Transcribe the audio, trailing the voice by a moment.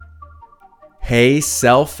Hey,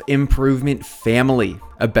 self-improvement family.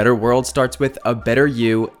 A better world starts with a better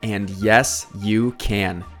you, and yes, you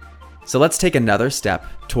can. So let's take another step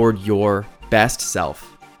toward your best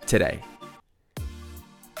self today.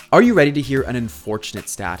 Are you ready to hear an unfortunate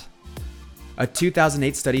stat? A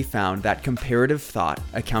 2008 study found that comparative thought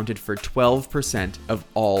accounted for 12% of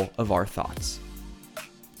all of our thoughts.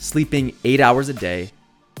 Sleeping 8 hours a day,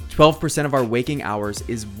 12% of our waking hours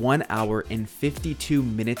is 1 hour and 52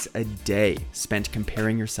 minutes a day spent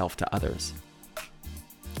comparing yourself to others.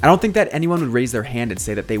 I don't think that anyone would raise their hand and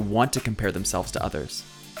say that they want to compare themselves to others.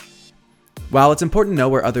 While it's important to know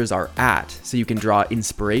where others are at so you can draw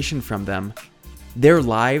inspiration from them, their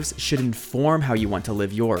lives should inform how you want to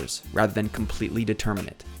live yours rather than completely determine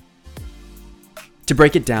it. To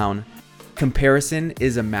break it down, comparison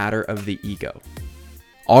is a matter of the ego.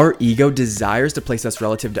 Our ego desires to place us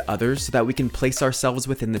relative to others so that we can place ourselves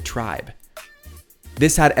within the tribe.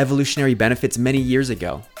 This had evolutionary benefits many years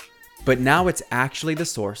ago, but now it's actually the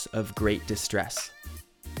source of great distress.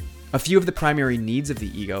 A few of the primary needs of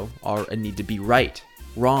the ego are a need to be right,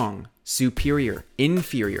 wrong, superior,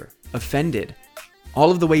 inferior, offended,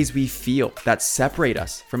 all of the ways we feel that separate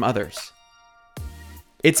us from others.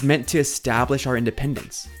 It's meant to establish our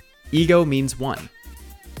independence. Ego means one,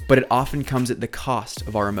 but it often comes at the cost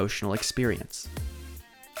of our emotional experience.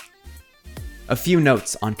 A few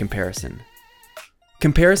notes on comparison.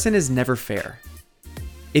 Comparison is never fair.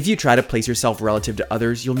 If you try to place yourself relative to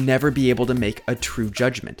others, you'll never be able to make a true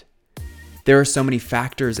judgment. There are so many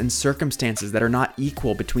factors and circumstances that are not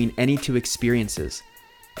equal between any two experiences,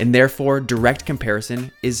 and therefore direct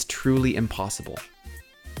comparison is truly impossible.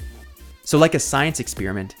 So like a science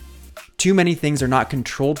experiment, too many things are not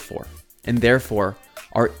controlled for, and therefore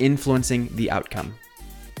are influencing the outcome.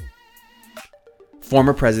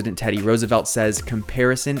 Former President Teddy Roosevelt says,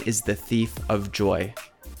 "Comparison is the thief of joy."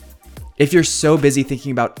 If you're so busy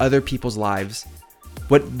thinking about other people's lives,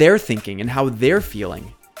 what they're thinking and how they're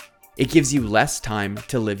feeling, it gives you less time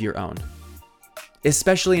to live your own.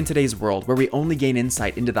 Especially in today's world where we only gain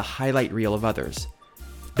insight into the highlight reel of others.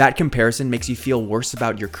 That comparison makes you feel worse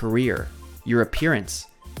about your career, your appearance,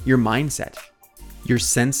 your mindset, your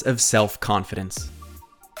sense of self-confidence.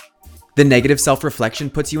 The negative self-reflection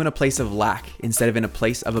puts you in a place of lack instead of in a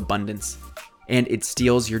place of abundance, and it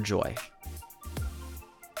steals your joy.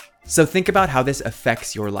 So think about how this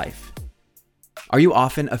affects your life. Are you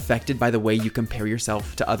often affected by the way you compare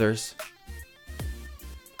yourself to others?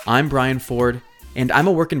 I'm Brian Ford, and I'm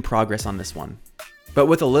a work in progress on this one. But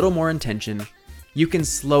with a little more intention, you can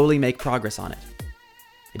slowly make progress on it.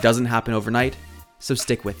 It doesn't happen overnight, so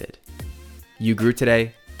stick with it. You grew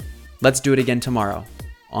today. Let's do it again tomorrow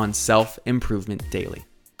on Self-Improvement Daily.